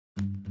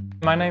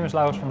My name is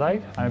Lourens van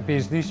Dijk. I'm a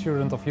PhD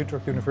student of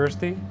Utrecht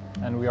University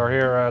and we are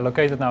here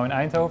located now in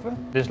Eindhoven.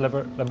 This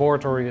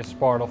laboratory is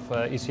part of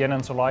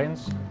ECN's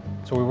Alliance.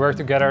 So we work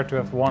together to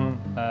have one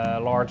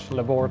large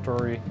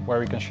laboratory where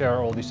we can share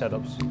all these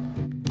setups.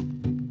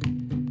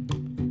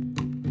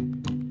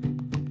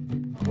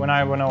 When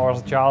I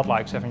was a child,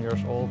 like 7 years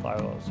old, I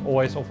was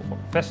always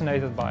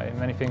fascinated by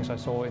many things I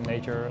saw in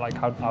nature, like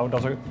how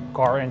does a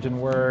car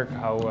engine work,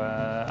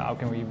 how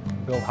can we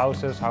build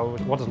houses,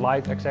 what is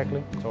light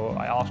exactly. So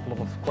I asked a lot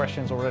of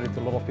questions already to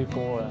a lot of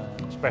people,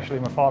 especially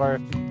my father.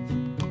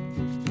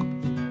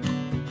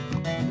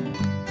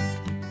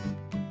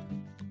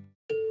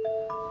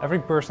 Every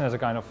person has a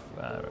kind of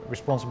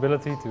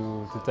responsibility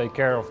to take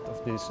care of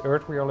this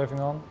earth we are living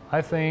on.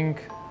 I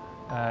think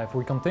if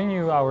we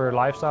continue our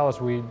lifestyle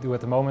as we do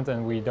at the moment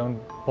and we don't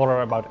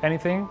bother about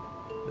anything,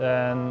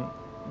 then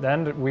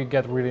we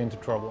get really into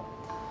trouble.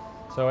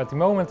 So at the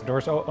moment there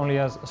is only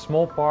a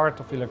small part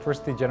of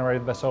electricity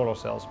generated by solar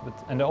cells,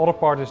 and the other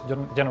part is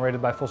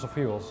generated by fossil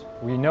fuels.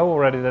 We know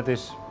already that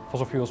these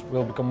fossil fuels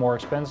will become more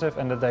expensive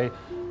and that they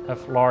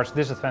have large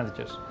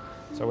disadvantages.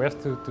 So we have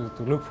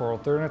to look for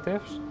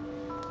alternatives,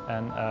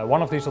 and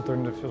one of these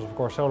alternatives is of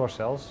course solar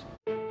cells.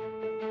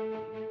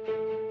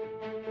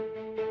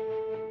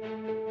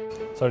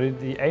 So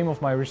the aim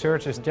of my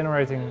research is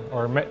generating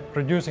or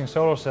producing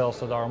solar cells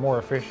that are more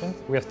efficient.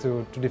 We have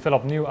to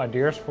develop new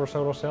ideas for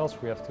solar cells.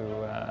 We have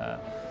to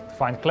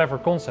find clever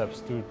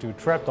concepts to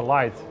trap the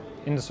light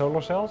in the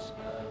solar cells.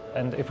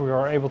 And if we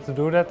are able to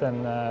do that,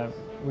 then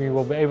we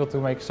will be able to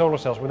make solar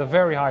cells with a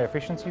very high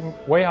efficiency,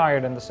 way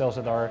higher than the cells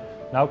that are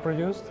now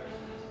produced.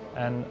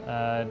 And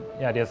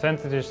yeah, the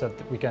advantage is that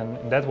we can,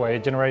 in that way,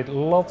 generate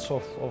lots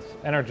of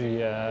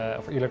energy,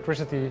 of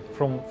electricity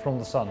from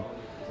the sun.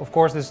 Of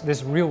course,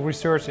 this real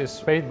research is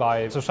paid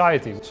by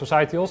society.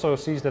 Society also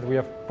sees that we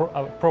have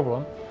a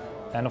problem.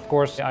 And of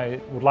course,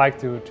 I would like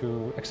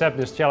to accept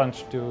this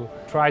challenge to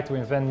try to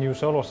invent new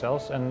solar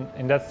cells. And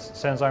in that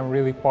sense, I'm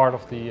really part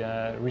of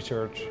the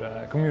research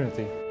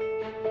community.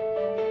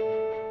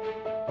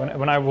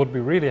 When I would be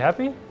really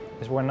happy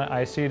is when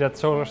I see that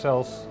solar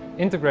cells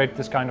integrate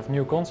this kind of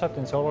new concept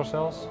in solar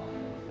cells.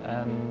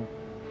 And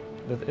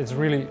that it's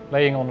really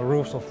laying on the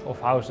roofs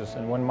of houses.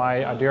 And when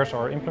my ideas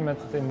are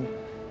implemented in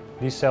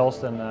these cells,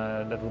 then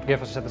that would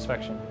give us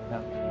satisfaction. Yeah.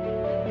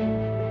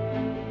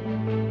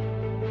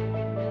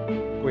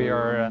 We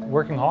are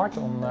working hard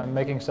on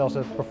making cells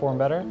that perform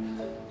better,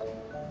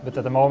 but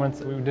at the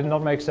moment we did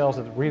not make cells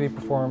that really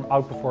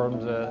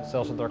outperform the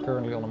cells that are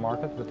currently on the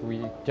market, but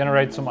we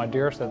generate some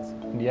ideas that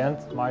in the end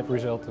might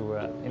result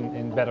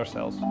in better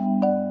cells.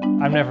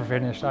 I'm never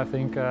finished. I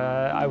think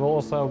I will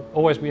also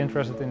always be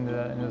interested in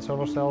the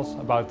solar cells,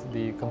 about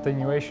the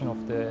continuation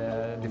of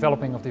the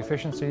developing of the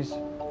efficiencies.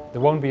 There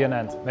won't be an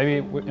end.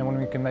 Maybe when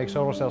we can make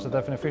solar cells that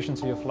have an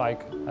efficiency of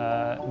like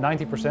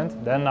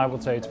 90%, then I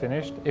would say it's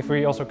finished. If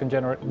we also can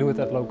do it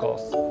at low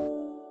cost.